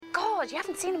God, you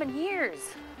haven't seen him in years.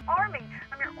 Army,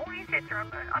 I'm your only sister.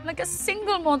 I'm like a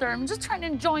single mother. I'm just trying to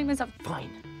enjoy myself.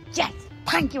 Fine. Yes.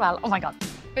 Thank you, Al. Oh my God.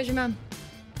 Where's your mum?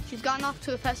 She's gone off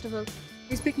to a festival.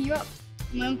 Who's picking you up?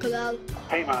 My Uncle Al.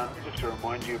 Hey man, just to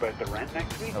remind you about the rent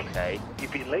next week. Okay.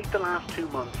 You've been late the last 2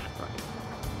 months.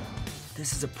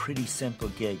 This is a pretty simple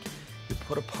gig. You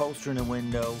put a poster in a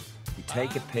window, you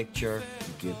take a picture,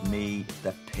 you give me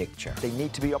the picture. They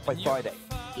need to be up by Friday.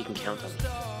 You can count on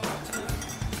it.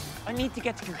 I need to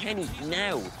get to Kilkenny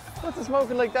now. What's the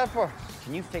smoking like that for?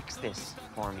 Can you fix this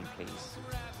for me, please?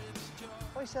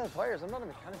 I sell tyres, I'm not a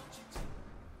mechanic.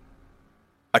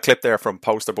 A clip there from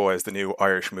Poster Boys, the new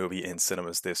Irish movie in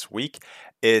cinemas this week.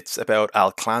 It's about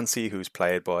Al Clancy, who's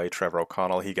played by Trevor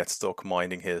O'Connell. He gets stuck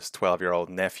minding his 12-year-old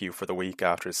nephew for the week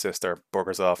after his sister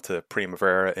buggers off to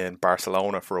Primavera in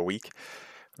Barcelona for a week.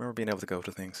 I remember being able to go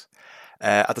to things.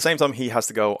 At the same time, he has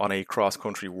to go on a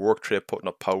cross-country work trip, putting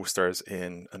up posters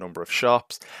in a number of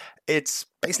shops. It's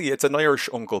an Irish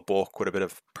Uncle Buck with a bit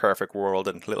of Perfect World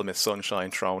and Little Miss Sunshine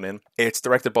thrown in. It's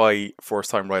directed by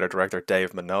first-time writer-director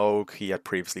Dave Minogue. He had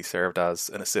previously served as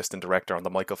an assistant director on the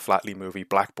Michael Flatley movie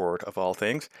Blackbird, of all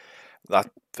things.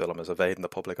 That film is evading the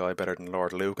public eye better than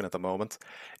Lord Lucan at the moment.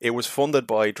 It was funded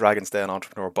by Dragon's Den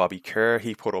entrepreneur Bobby Kerr.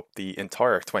 He put up the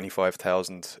entire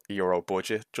 €25,000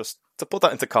 budget. Just to put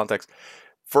that into context,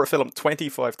 for a film,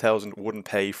 25,000 wouldn't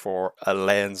pay for a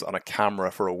lens on a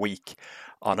camera for a week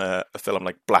on a film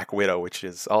like Black Widow, which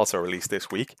is also released this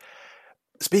week.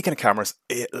 Speaking of cameras,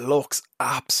 it looks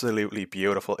absolutely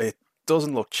beautiful. It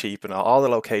doesn't look cheap, and all the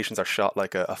locations are shot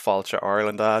like a Fáilte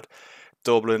Ireland ad.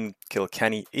 Dublin,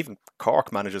 Kilkenny, even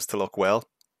Cork manages to look well.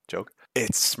 Joke.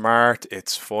 It's smart,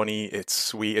 it's funny, it's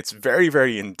sweet, it's very,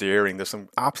 very endearing. There's some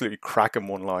absolutely cracking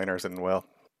one-liners and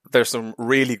there's some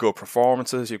really good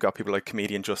performances. You've got people like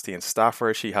comedian Justine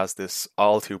Stafford. She has this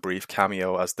all too brief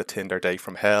cameo as the Tinder date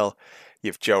from hell. You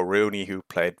have Joe Rooney, who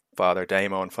played Father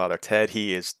Damo and Father Ted.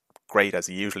 He is great, as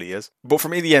he usually is. But for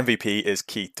me, the MVP is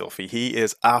Keith Duffy. He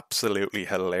is absolutely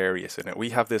hilarious in it.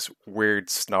 We have this weird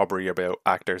snobbery about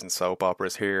actors in soap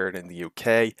operas here and in the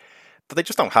UK that they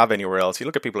just don't have anywhere else. You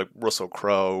look at people like Russell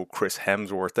Crowe, Chris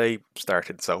Hemsworth, they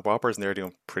started soap operas and they're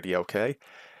doing pretty okay.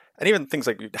 And even things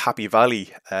like Happy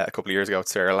Valley a couple of years ago,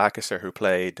 Sarah Lancashire, who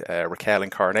played Raquel in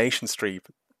Coronation Street.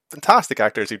 Fantastic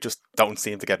actors who just don't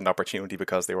seem to get an opportunity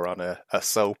because they were on a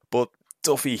soap. But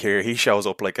Duffy here, he shows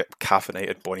up like a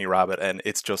caffeinated bunny rabbit, and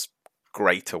it's just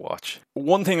great to watch.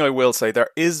 One thing I will say, there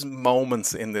is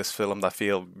moments in this film that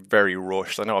feel very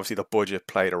rushed. I know obviously the budget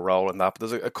played a role in that, but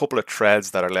there's a couple of threads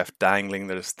that are left dangling.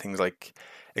 There's things like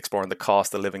exploring the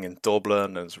cost of living in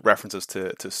Dublin. There's references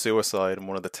to suicide in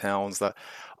one of the towns that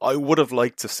I would have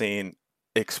liked to seen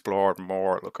explored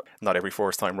more. Look, not every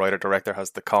first-time writer-director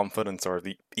has the confidence or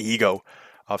the ego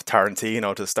of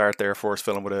Tarantino to start their first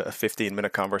film with a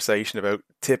 15-minute conversation about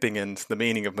tipping and the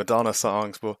meaning of Madonna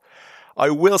songs, but I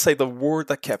will say the word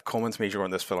that kept coming to me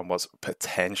during this film was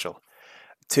potential.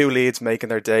 Two leads making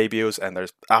their debuts, and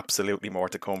there's absolutely more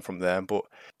to come from them. But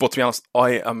to be honest,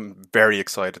 I am very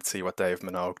excited to see what Dave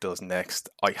Minogue does next.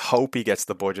 I hope he gets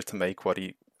the budget to make what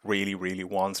he really, really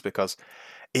wants, because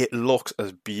it looks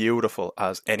as beautiful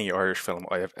as any Irish film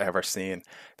I have ever seen.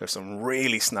 There's some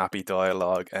really snappy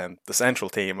dialogue, and the central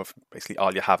theme of basically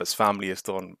All You Have Is Family is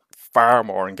done far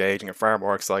more engaging and far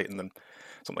more exciting than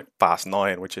something like Fast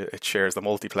 9, which it shares the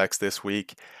multiplex this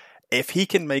week. If he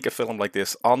can make a film like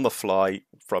this on the fly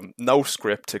from no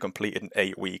script to complete in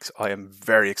 8 weeks, I am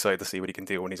very excited to see what he can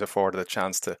do when he's afforded a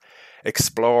chance to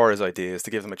explore his ideas,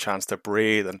 to give them a chance to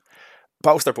breathe. And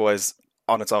Poster Boys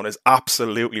on its own is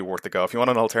absolutely worth the go. If you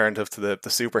want an alternative to the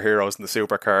superheroes and the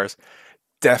supercars,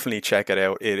 definitely check it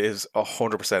out. It is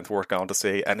 100% worth going to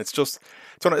see, and it's just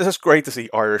great to see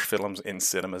Irish films in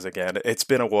cinemas again. It's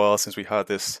been a while since we had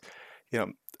this,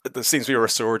 there seems to be a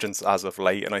resurgence as of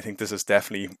late, and I think this is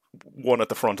definitely one at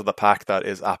the front of the pack that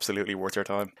is absolutely worth your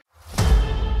time.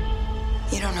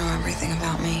 You don't know everything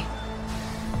about me.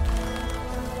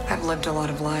 I've lived a lot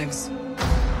of lives.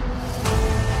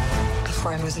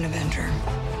 Before I was an Avenger.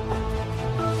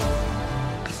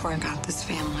 Before I got this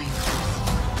family.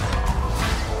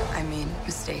 I made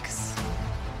mistakes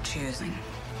choosing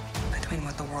between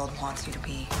what the world wants you to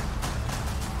be.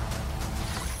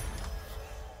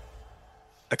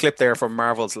 A clip there from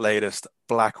Marvel's latest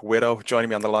Black Widow. Joining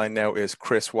me on the line now is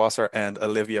Chris Wasser and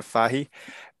Olivia Fahy.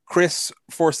 Chris,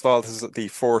 first of all, this is the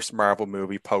first Marvel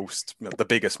movie post the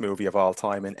biggest movie of all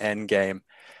time in Endgame.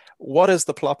 What is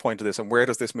the plot point of this, and where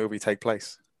does this movie take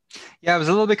place? Yeah, I was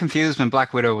a little bit confused when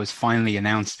Black Widow was finally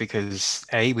announced because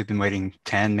A, we've been waiting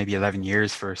 10, maybe 11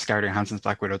 years for Scarlett Johansson's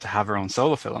Black Widow to have her own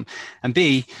solo film. And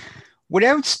B,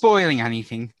 without spoiling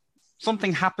anything,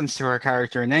 something happens to her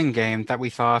character in Endgame that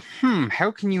we thought, how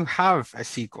can you have a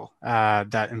sequel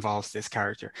that involves this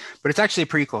character? But it's actually a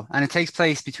prequel, and it takes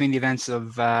place between the events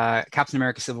of Captain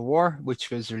America Civil War, which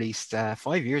was released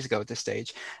 5 years ago at this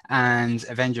stage, and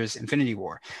Avengers Infinity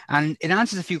War. And it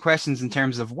answers a few questions in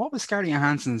terms of what was Scarlett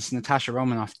Johansson's Natasha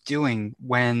Romanoff doing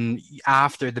when,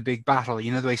 after the big battle,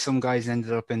 you know, the way some guys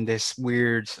ended up in this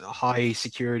weird high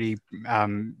security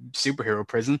superhero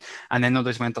prison, and then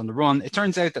others went on the run. It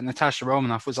turns out that Natasha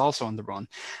Romanoff was also on the run,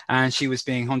 and she was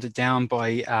being hunted down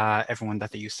by everyone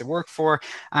that they used to work for,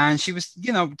 and she was,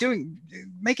 you know,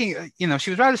 she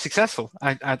was rather successful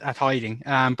at hiding,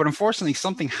 but unfortunately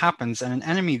something happens, and an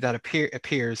enemy that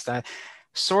appears that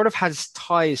sort of has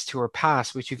ties to her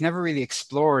past, which we've never really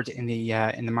explored in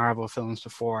the Marvel films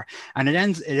before. And it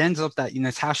ends up that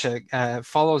Natasha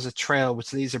follows a trail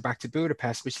which leads her back to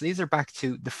Budapest, which leads her back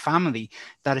to the family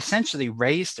that essentially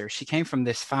raised her. She came from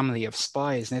this family of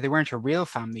spies. Now, they weren't her real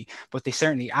family, but they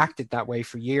certainly acted that way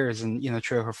for years, and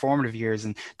through her formative years,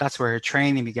 and that's where her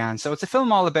training began. So it's a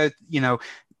film all about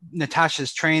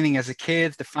Natasha's training as a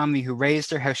kid, the family who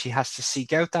raised her, how she has to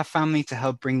seek out that family to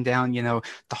help bring down, the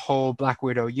whole Black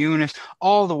Widow unit,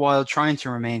 all the while trying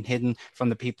to remain hidden from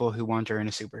the people who want her in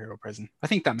a superhero prison. I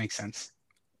think that makes sense.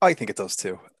 I think it does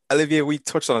too. Olivia, we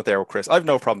touched on it there with Chris. I've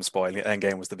no problem spoiling it.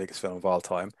 Endgame was the biggest film of all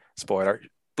time. Spoiler,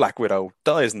 Black Widow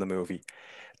dies in the movie.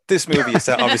 This movie is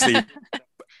set, obviously,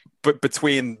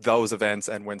 between those events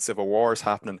and when Civil War is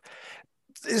happening.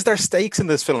 Is there stakes in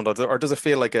this film, or does it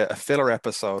feel like a filler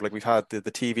episode? Like we've had the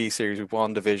TV series with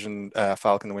WandaVision,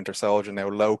 Falcon the Winter Soldier, now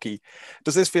Loki.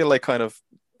 Does this feel like kind of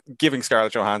giving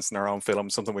Scarlett Johansson her own film,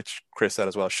 something which Chris said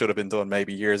as well should have been done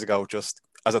maybe years ago, just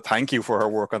as a thank you for her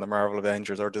work on the Marvel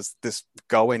Avengers? Or does this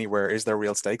go anywhere? Is there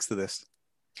real stakes to this?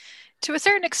 To a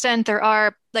certain extent, there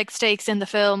are stakes in the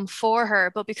film for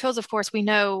her, but because of course we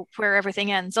know where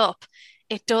everything ends up,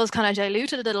 it does kind of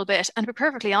dilute it a little bit. And to be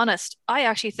perfectly honest, I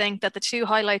actually think that the two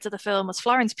highlights of the film was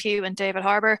Florence Pugh and David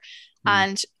Harbour.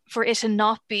 And for it to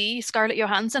not be Scarlett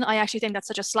Johansson, I actually think that's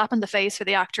such a slap in the face for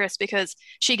the actress, because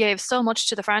she gave so much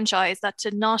to the franchise that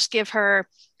to not give her,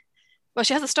 well,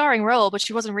 she has a starring role, but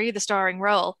she wasn't really the starring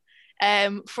role.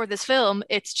 For this film,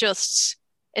 it's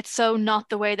so not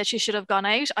the way that she should have gone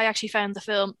out. I actually found the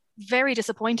film very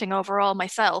disappointing overall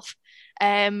myself.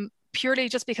 Purely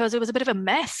just because it was a bit of a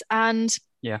mess, and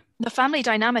the family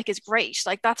dynamic is great.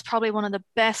 That's probably one of the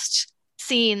best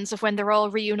scenes of when they're all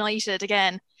reunited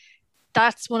again.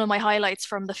 That's one of my highlights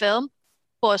from the film,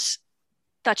 but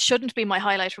that shouldn't be my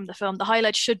highlight from the film. The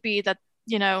highlight should be that,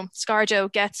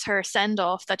 ScarJo gets her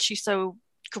send-off that she so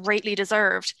greatly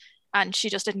deserved, and she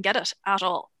just didn't get it at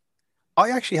all.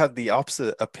 I actually had the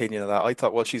opposite opinion of that. I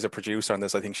thought, well, she's a producer on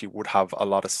this. I think she would have a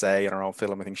lot of say in her own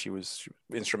film. I think she was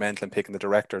instrumental in picking the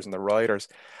directors and the writers.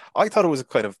 I thought it was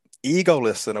kind of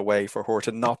egoless in a way for her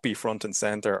to not be front and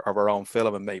center of her own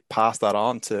film and may pass that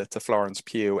on to Florence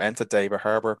Pugh and to David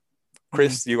Harbour.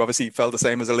 Chris, you obviously felt the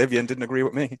same as Olivia and didn't agree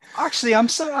with me. Actually,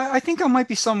 I think I might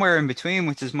be somewhere in between,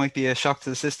 which might be a shock to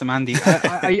the system, Andy.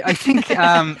 I think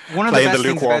one of the best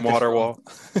things about water wall.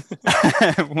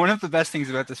 One of the best things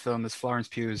about this film is Florence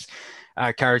Pugh's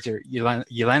character,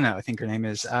 Yelena, I think her name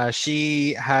is.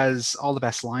 She has all the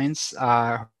best lines.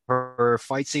 Her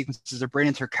fight sequences are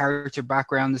brilliant. Her character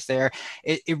background is there.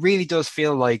 It really does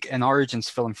feel like an origins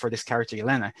film for this character,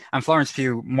 Yelena. And Florence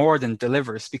Pugh more than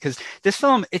delivers, because this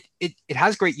film, it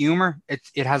has great humor.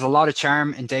 It has a lot of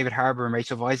charm in David Harbour and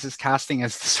Rachel Weisz's casting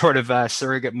as the sort of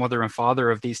surrogate mother and father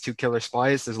of these two killer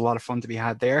spies. There's a lot of fun to be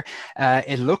had there.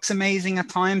 It looks amazing at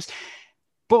times.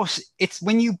 But it's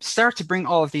when you start to bring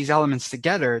all of these elements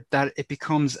together that it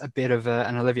becomes a bit of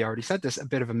and Olivia already said this, a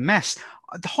bit of a mess.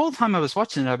 The whole time I was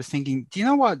watching it, I was thinking, do you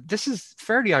know what? This is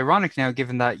fairly ironic now,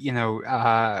 given that,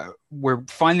 we're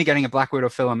finally getting a Black Widow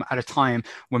film at a time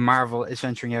when Marvel is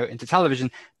venturing out into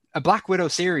television. A Black Widow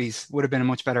series would have been a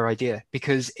much better idea,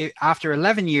 because after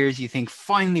 11 years, you think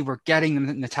finally we're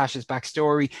getting Natasha's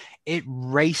backstory. It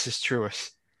races through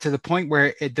us to the point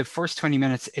where the first 20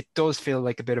 minutes, it does feel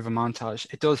like a bit of a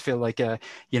montage. It does feel like a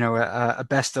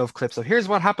best of clips of here's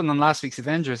what happened on last week's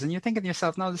Avengers. And you're thinking to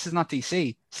yourself, no, this is not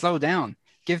DC. Slow down.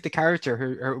 Give the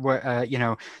character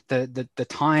the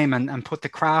time and put the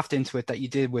craft into it that you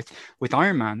did with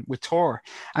Iron Man, with Thor.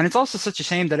 And it's also such a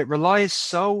shame that it relies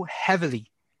so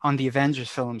heavily on the Avengers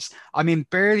films. I mean,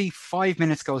 barely 5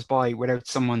 minutes goes by without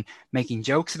someone making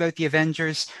jokes about the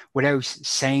Avengers, without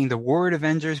saying the word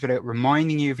Avengers, without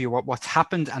reminding you of what's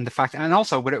happened and the fact, and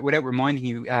also without reminding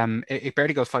you, it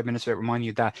barely goes 5 minutes without reminding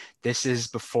you that this is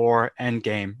before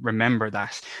Endgame. Remember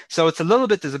that. So it's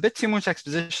there's a bit too much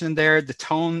exposition in there. The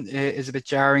tone is a bit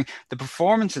jarring. The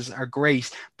performances are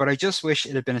great, but I just wish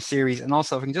it had been a series. And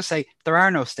also, if I can just say, there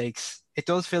are no stakes. It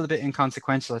does feel a bit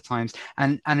inconsequential at times,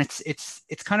 and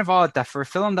it's kind of odd that for a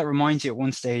film that reminds you at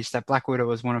one stage that Black Widow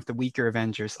is one of the weaker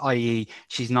Avengers, i.e.,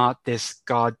 she's not this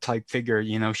god type figure.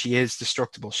 You know, she is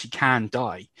destructible. She can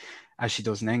die, as she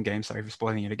does in Endgame. Sorry for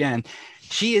spoiling it again.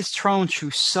 She is thrown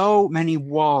through so many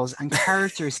walls, and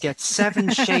characters get 7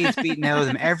 shades beaten out of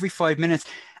them every 5 minutes.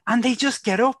 And they just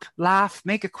get up, laugh,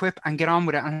 make a quip, and get on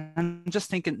with it. And I'm just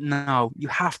thinking, no, you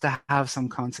have to have some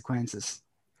consequences.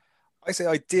 I say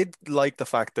I did like the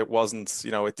fact that it wasn't,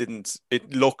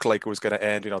 it looked like it was going to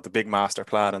end, the big master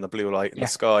plan and the blue light in the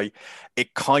sky.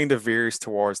 It kind of veers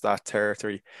towards that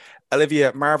territory.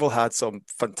 Olivia, Marvel had some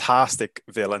fantastic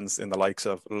villains in the likes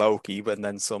of Loki, but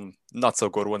then some not so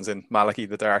good ones in Malachi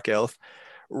the Dark Elf.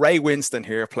 Ray Winston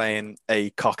here playing a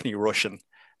Cockney Russian,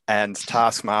 and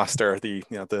Taskmaster,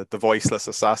 the voiceless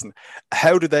assassin.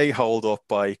 How do they hold up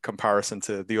by comparison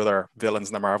to the other villains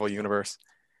in the Marvel universe?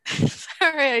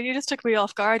 Sorry, you just took me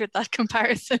off guard with that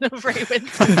comparison of Ray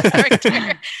Winston's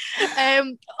character.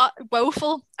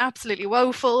 Woeful, absolutely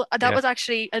woeful. That was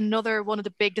actually another one of the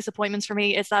big disappointments for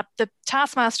me, is that the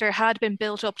Taskmaster had been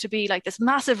built up to be like this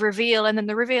massive reveal, and then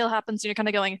the reveal happens and you're kind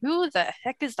of going, who the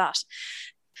heck is that?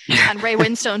 And Ray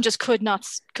Winstone just could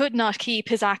not keep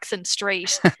his accent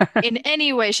straight in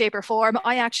any way, shape or form.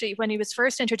 I actually, when he was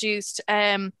first introduced,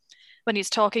 when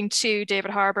he's talking to David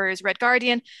Harbour's Red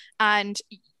Guardian, and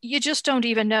you just don't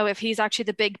even know if he's actually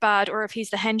the big bad or if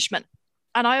he's the henchman.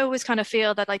 And I always kind of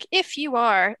feel that, like, if you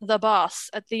are the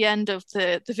boss at the end of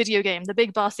the video game, the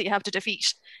big boss that you have to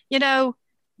defeat,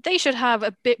 they should have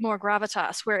a bit more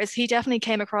gravitas, whereas he definitely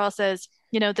came across as,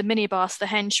 the mini boss, the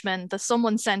henchman, the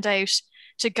someone sent out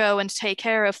to go and take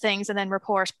care of things and then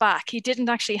report back. He didn't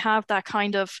actually have that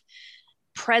kind of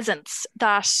presence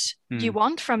that you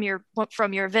want from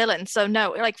your villain. So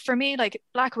no, like, for me, like,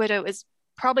 Black Widow is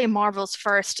probably Marvel's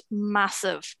first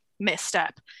massive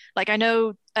misstep. Like, I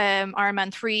know Iron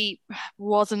Man 3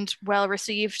 wasn't well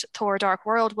received, Thor Dark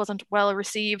World wasn't well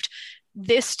received.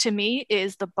 This, to me,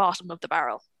 is the bottom of the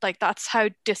barrel. Like, that's how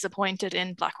disappointed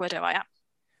in Black Widow I am.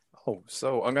 Oh,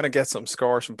 so I'm going to get some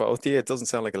scores from both of you. It doesn't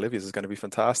sound like Olivia's is going to be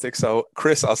fantastic. So,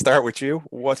 Chris, I'll start with you.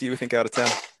 What do you think out of 10?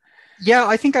 Yeah,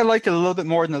 I think I liked it a little bit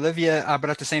more than Olivia,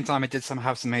 but at the same time, I did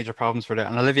have some major problems with it.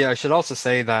 And Olivia, I should also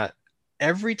say that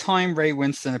every time Ray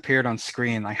Winston appeared on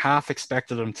screen, I half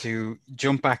expected him to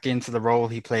jump back into the role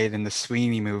he played in the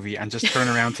Sweeney movie and just turn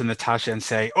around to Natasha and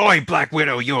say, "Oi, Black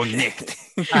Widow, you're nicked."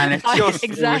 And it just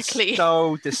it was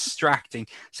so distracting.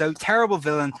 So terrible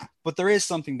villain, but there is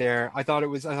something there. I thought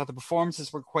the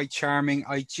performances were quite charming.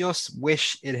 I just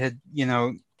wish it had,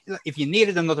 if you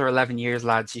needed another 11 years,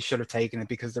 lads, you should have taken it,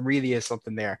 because there really is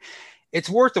something there. It's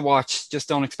worth a watch. Just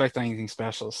don't expect anything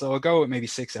special. So I'll go with maybe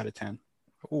 6 out of 10.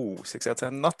 Ooh, 6 out of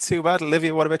 10. Not too bad.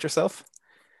 Olivia, what about yourself?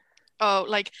 Oh,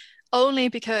 like, only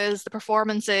because the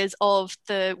performances of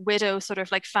the Widow sort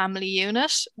of like family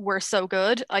unit were so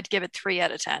good, I'd give it 3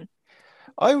 out of 10.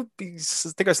 I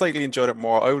think I slightly enjoyed it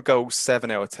more. I would go 7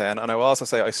 out of 10. And I will also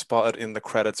say I spotted in the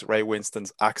credits Ray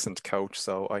Winston's accent coach.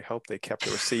 So I hope they kept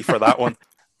a receipt for that one.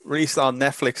 Released on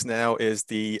Netflix now is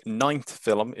the 9th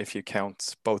film, if you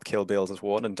count both Kill Bills as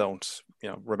one and don't,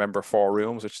 remember 4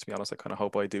 Rooms, which, to be honest, I kind of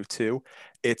hope I do too.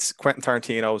 It's Quentin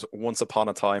Tarantino's Once Upon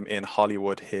a Time in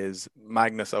Hollywood, his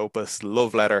magnus opus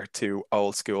love letter to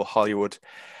old school Hollywood.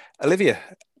 Olivia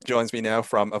joins me now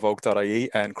from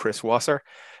Evoke.ie and Chris Wasser.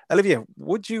 Olivia,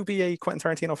 would you be a Quentin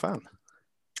Tarantino fan?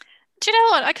 Do you know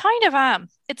what? I kind of am.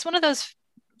 It's one of those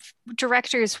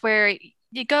directors where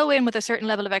you go in with a certain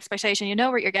level of expectation, you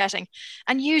know what you're getting.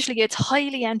 And usually it's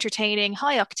highly entertaining,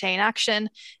 high octane action,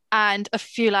 and a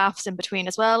few laughs in between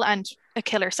as well, and a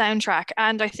killer soundtrack.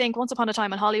 And I think Once Upon a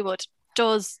Time in Hollywood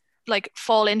does like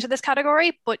fall into this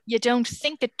category, but you don't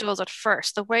think it does at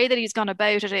first. The way that he's gone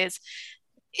about it is,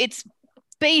 it's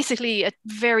basically a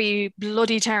very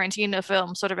bloody Tarantino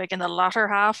film, sort of like in the latter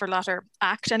half or latter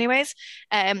act anyways.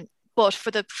 But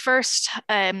for the first,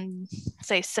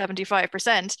 say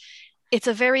 75%, it's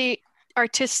a very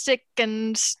artistic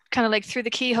and kind of like through the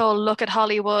keyhole look at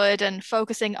Hollywood, and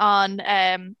focusing on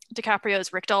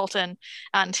DiCaprio's Rick Dalton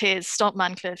and his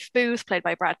stuntman Cliff Booth, played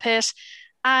by Brad Pitt.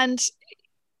 And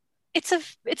it's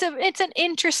an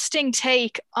interesting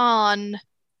take on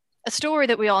a story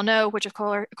that we all know, which of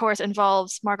course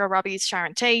involves Margot Robbie's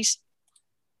Sharon Tate,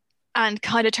 and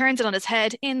kind of turns it on its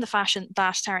head in the fashion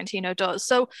that Tarantino does.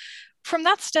 So from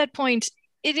that standpoint,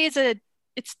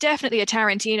 it's definitely a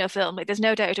Tarantino film. Like, there's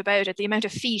no doubt about it. The amount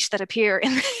of feet that appear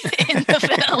in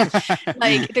the film,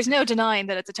 like, there's no denying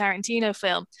that it's a Tarantino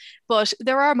film. But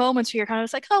there are moments where you're kind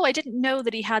of like, oh, I didn't know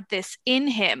that he had this in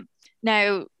him.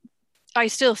 Now, I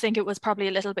still think it was probably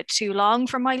a little bit too long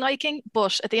for my liking,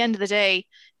 but at the end of the day,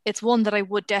 it's one that I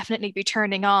would definitely be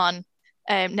turning on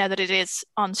now that it is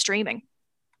on streaming.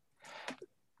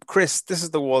 Chris, this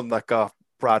is the one that got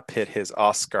Brad Pitt his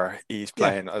Oscar. He's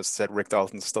playing, as I said, Rick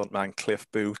Dalton's stuntman Cliff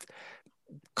Booth.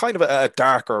 Kind of a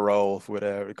darker role with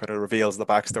it kind of reveals the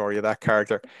backstory of that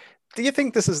character. Do you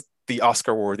think this is the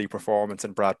Oscar-worthy performance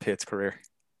in Brad Pitt's career?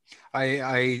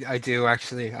 I do,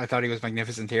 actually. I thought he was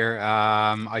magnificent here.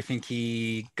 I think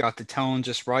he got the tone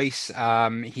just right.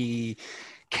 He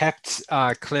kept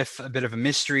Cliff a bit of a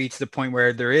mystery, to the point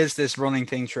where there is this running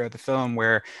thing throughout the film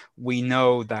where we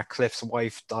know that Cliff's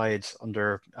wife died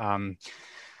under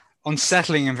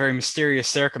unsettling and very mysterious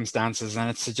circumstances, and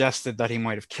it's suggested that he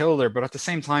might have killed her. But at the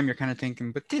same time, you're kind of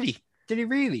thinking, but did he? Did he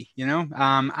really? You know?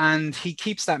 And he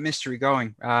keeps that mystery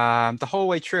going the whole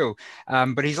way through.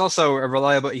 But he's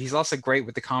also he's also great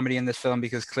with the comedy in this film,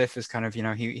 because Cliff is kind of, you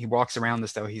know, he walks around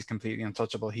as though he's completely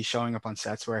untouchable. He's showing up on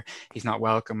sets where he's not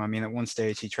welcome. I mean, at one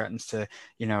stage he threatens to,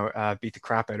 you know, beat the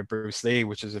crap out of Bruce Lee,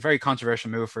 which is a very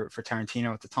controversial move for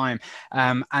Tarantino at the time.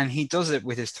 And he does it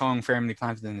with his tongue firmly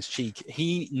planted in his cheek.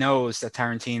 He knows that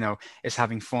Tarantino is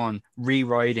having fun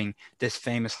rewriting this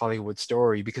famous Hollywood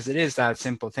story, because it is that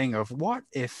simple thing of, what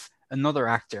if another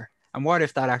actor, and what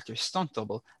if that actor's stunt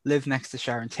double, lived next to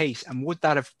Sharon Tate? And would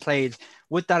that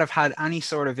have had any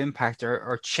sort of impact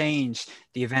or changed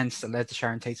the events that led to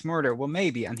Sharon Tate's murder? Well,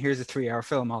 maybe. And here's a 3-hour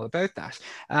film all about that.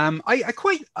 I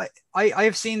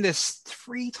have seen this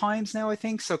 3 times now, I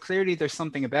think. So clearly there's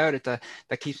something about it that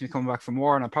keeps me coming back for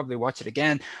more, and I'll probably watch it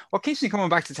again. What keeps me coming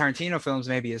back to Tarantino films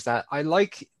maybe is that I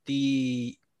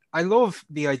love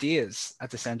the ideas at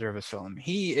the center of his film.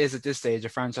 He is at this stage a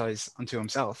franchise unto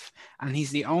himself, and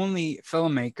he's the only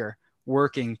filmmaker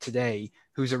working today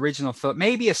whose original film,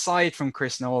 maybe aside from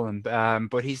Chris Nolan,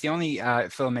 but he's the only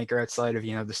filmmaker outside of,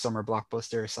 you know, the summer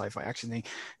blockbuster sci-fi action thing,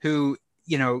 who,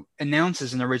 you know,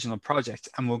 announces an original project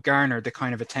and will garner the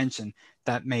kind of attention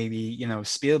that maybe, you know,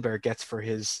 Spielberg gets for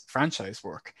his franchise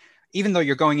work. Even though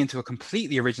you're going into a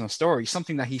completely original story,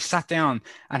 something that he sat down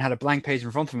and had a blank page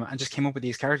in front of him and just came up with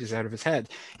these characters out of his head.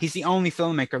 He's the only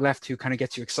filmmaker left who kind of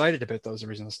gets you excited about those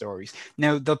original stories.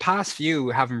 Now, the past few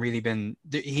haven't really been,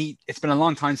 it's been a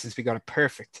long time since we got a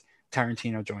perfect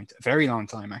Tarantino joint, a very long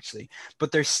time actually,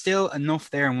 but there's still enough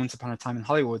there in Once Upon a Time in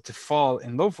Hollywood to fall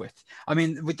in love with. I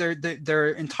mean, with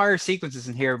their entire sequences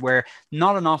in here where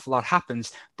not an awful lot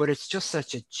happens, but it's just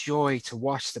such a joy to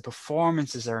watch. The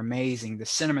performances are amazing. The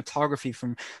cinematography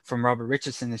from Robert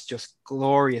Richardson is just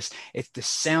glorious. The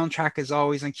soundtrack is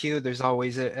always on cue. There's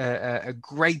always a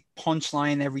great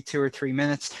punchline every 2 or 3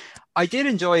 minutes. I did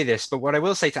enjoy this, but what I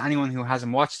will say to anyone who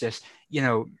hasn't watched it, you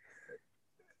know,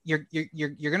 you're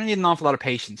going to need an awful lot of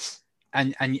patience,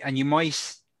 and you might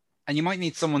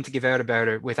need someone to give out about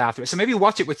it with afterwards. So maybe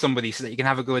watch it with somebody so that you can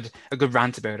have a good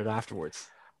rant about it afterwards.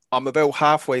 I'm about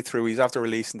halfway through. He's after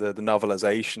releasing the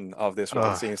novelization of this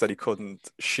one. It seems that he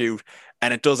couldn't shoot,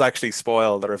 and it does actually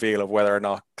spoil the reveal of whether or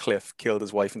not Cliff killed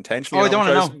his wife intentionally. Oh, I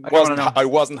don't know. I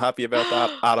wasn't happy about that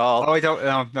at all. Oh, I don't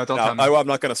know. No, don't tell me. I'm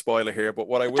not going to spoil it here, but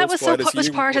what I will spoil is that was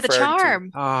part of the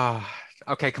charm.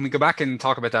 Okay, can we go back and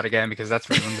talk about that again, because that's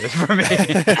ruined it for me.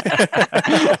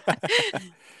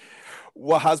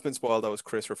 What has been spoiled, though, is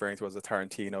Chris referring to as a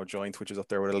Tarantino joint, which is up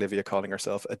there with Olivia calling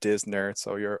herself a Disney nerd.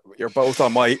 So you're both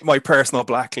on my personal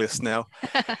blacklist now.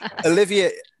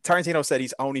 Olivia, Tarantino said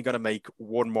he's only going to make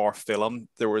one more film.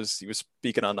 He was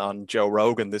speaking on Joe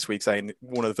Rogan this week, saying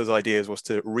one of his ideas was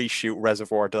to reshoot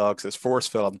Reservoir Dogs, his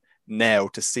first film, now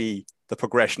to see the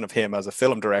progression of him as a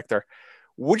film director.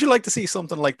 Would you like to see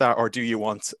something like that, or do you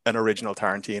want an original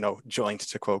Tarantino joint,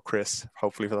 to quote Chris,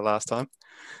 hopefully for the last time?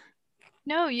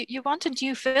 No, you want a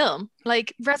new film.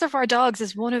 Like, Reservoir Dogs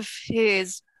is one of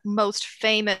his most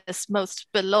famous, most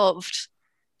beloved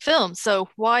films. So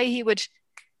why he would,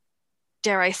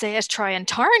 dare I say it, try and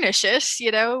tarnish it,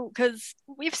 you know, because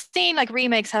we've seen like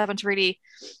remakes haven't really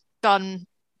gone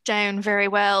down very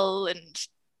well and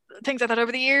things like that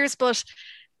over the years, but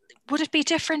would it be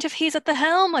different if he's at the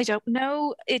helm? I don't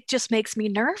know. It just makes me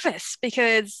nervous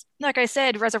because, like I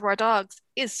said, Reservoir Dogs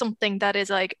is something that is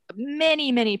like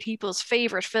many, many people's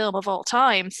favorite film of all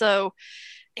time. So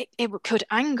it could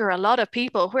anger a lot of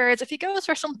people. Whereas if he goes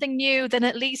for something new, then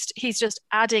at least he's just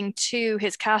adding to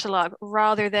his catalog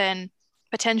rather than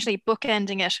potentially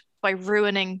bookending it by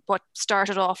ruining what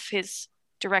started off his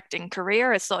directing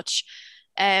career as such.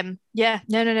 Yeah,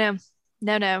 no.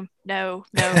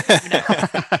 I'm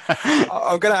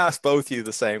going to ask both of you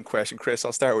the same question. Chris,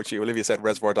 I'll start with you. Olivia said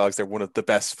Reservoir Dogs, they're one of the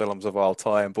best films of all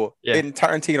time. But in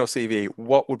Tarantino CV,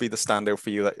 what would be the standout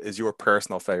for you that is your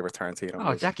personal favorite Tarantino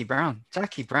movie? Jackie Brown,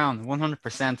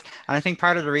 100%. And I think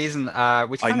part of the reason,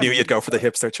 which I knew you'd go for the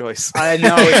hipster choice. I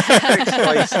know it's a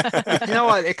choice. You know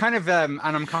what? It kind of, and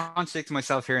I'm contradicting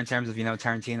myself here in terms of,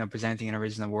 Tarantino presenting an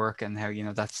original work and how,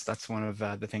 that's one of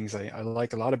the things I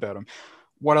like a lot about him.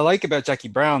 What I like about Jackie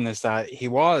Brown is that he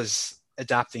was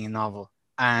adapting a novel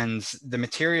and the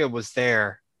material was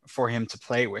there for him to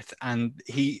play with. And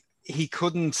he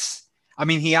couldn't,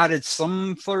 he added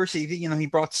some flourish. He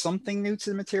brought something new to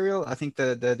the material. I think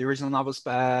the original novel's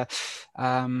Rum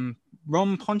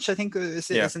Punch, I think is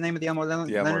the name of the Elmore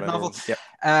Leonard novel.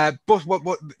 Yeah. But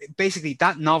what basically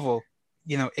that novel,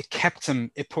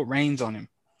 it put reins on him.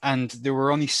 And there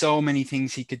were only so many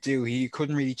things he could do. He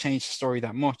couldn't really change the story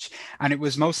that much. And it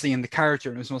was mostly in the character,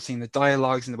 and it was mostly in the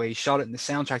dialogues and the way he shot it and the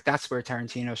soundtrack. That's where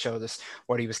Tarantino showed us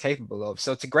what he was capable of.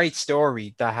 So it's a great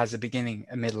story that has a beginning,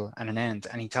 a middle, and an end,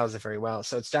 and he tells it very well.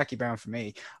 So it's Jackie Brown for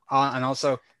me. And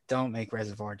also, don't make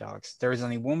Reservoir Dogs. There is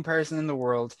only one person in the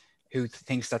world who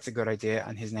thinks that's a good idea,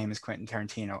 and his name is Quentin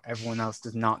Tarantino. Everyone else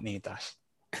does not need that.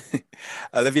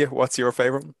 Olivia, what's your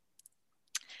favorite?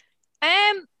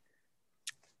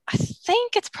 I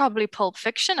think it's probably Pulp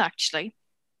Fiction, actually.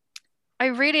 I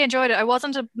really enjoyed it. I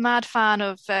wasn't a mad fan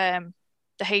of The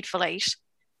Hateful Eight,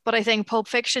 but I think Pulp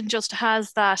Fiction just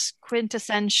has that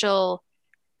quintessential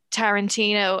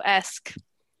Tarantino-esque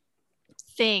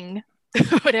thing,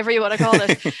 whatever you want to call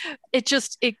it. It's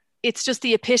just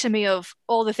the epitome of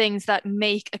all the things that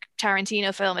make a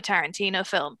Tarantino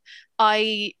film.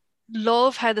 I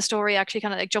love how the story actually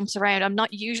kind of jumps around. I'm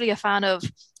not usually a fan of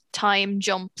time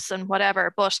jumps and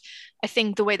whatever, but I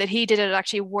think the way that he did it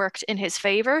actually worked in his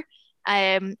favor,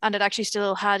 and it actually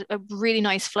still had a really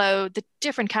nice flow. The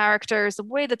different characters, the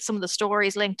way that some of the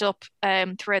stories linked up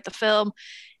throughout the film,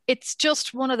 it's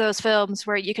just one of those films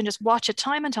where you can just watch it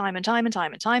time and time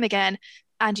again,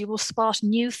 and you will spot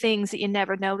new things that you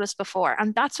never noticed before.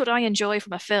 And that's what I enjoy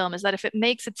from a film, is that if it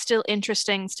makes it still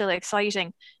interesting, still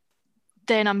exciting,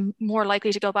 then I'm more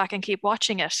likely to go back and keep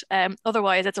watching it.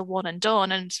 Otherwise, it's a one and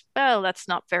done, and well, that's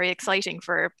not very exciting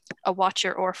for a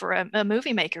watcher or for a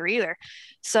movie maker either.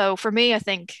 So for me, I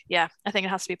think it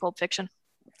has to be Pulp Fiction.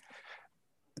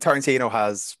 Tarantino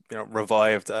has,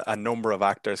 revived a number of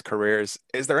actors' careers.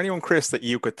 Is there anyone, Chris, that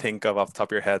you could think of off the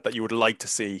top of your head that you would like to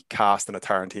see cast in a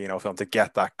Tarantino film to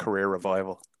get that career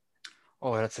revival?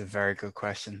 Oh, that's a very good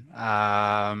question.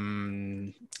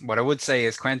 What I would say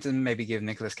is Quentin, maybe give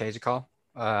Nicolas Cage a call.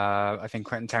 I think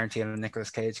Quentin Tarantino and Nicolas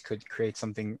Cage could create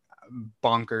something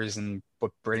bonkers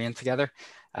but brilliant together.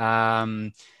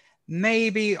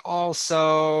 Maybe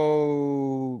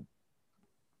also,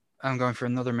 I'm going for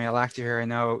another male actor here. I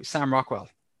know Sam Rockwell.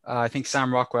 I think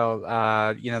Sam Rockwell,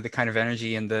 the kind of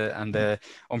energy and the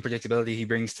unpredictability he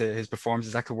brings to his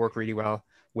performances, that could work really well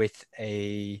with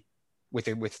a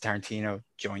Tarantino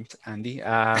joint, Andy.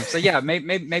 So yeah,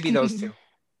 maybe those two.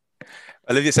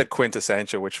 Olivia said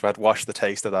quintessential, which I'd washed the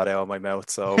taste of that out of my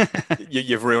mouth. So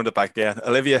you've ruined it back again.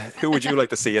 Olivia, who would you like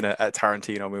to see in a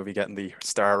Tarantino movie getting the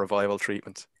star revival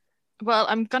treatment? Well,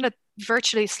 I'm going to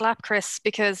virtually slap Chris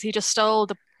because he just stole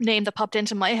the name that popped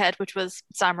into my head, which was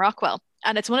Sam Rockwell.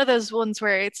 And it's one of those ones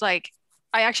where it's like,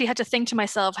 I actually had to think to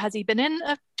myself, has he been in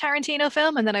a Tarantino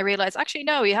film? And then I realized, actually,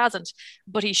 no, he hasn't,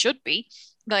 but he should be.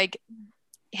 Like,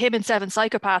 him in Seven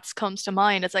Psychopaths comes to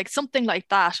mind. It's like something like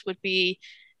that would be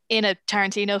in a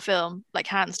Tarantino film, like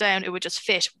hands down, it would just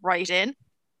fit right in.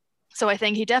 So I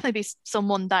think he'd definitely be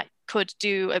someone that could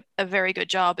do a very good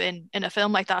job in a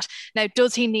film like that. Now,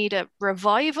 does he need a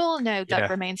revival? Now that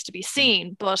remains to be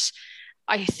seen, but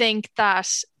I think that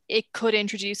it could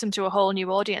introduce him to a whole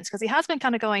new audience, because he has been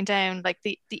kind of going down like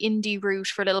the indie route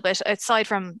for a little bit, aside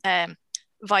from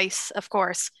Vice, of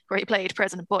course, where he played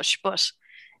President Bush. But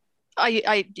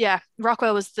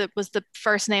Rockwell was the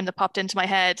first name that popped into my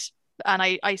head, and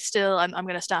I'm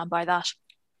going to stand by that.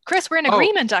 Chris, we're in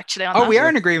agreement actually on that. Oh, we are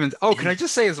in agreement. Oh, can I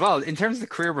just say as well, in terms of the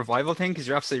career revival thing, because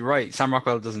you're absolutely right, Sam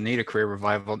Rockwell doesn't need a career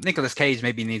revival. Nicolas Cage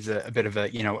maybe needs a bit of a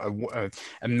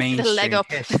mainstream leg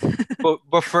up. hit.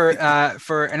 but for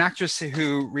an actress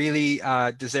who really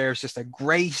deserves just a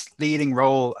great leading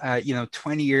role,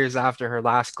 20 years after her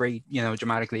last great,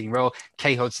 dramatic leading role,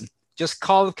 Kate Hudson. Just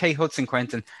call Kate Hudson,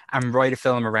 Quentin, and write a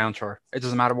film around her. It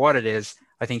doesn't matter what it is.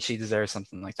 I think she deserves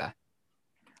something like that.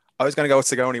 I was going to go with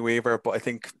Sigourney Weaver, but I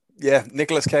think, yeah,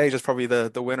 Nicolas Cage is probably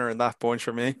the winner in that bunch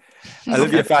for me.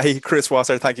 Olivia Fahey, Chris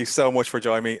Wasser, thank you so much for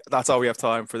joining me. That's all we have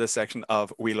time for this section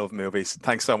of We Love Movies.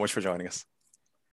 Thanks so much for joining us.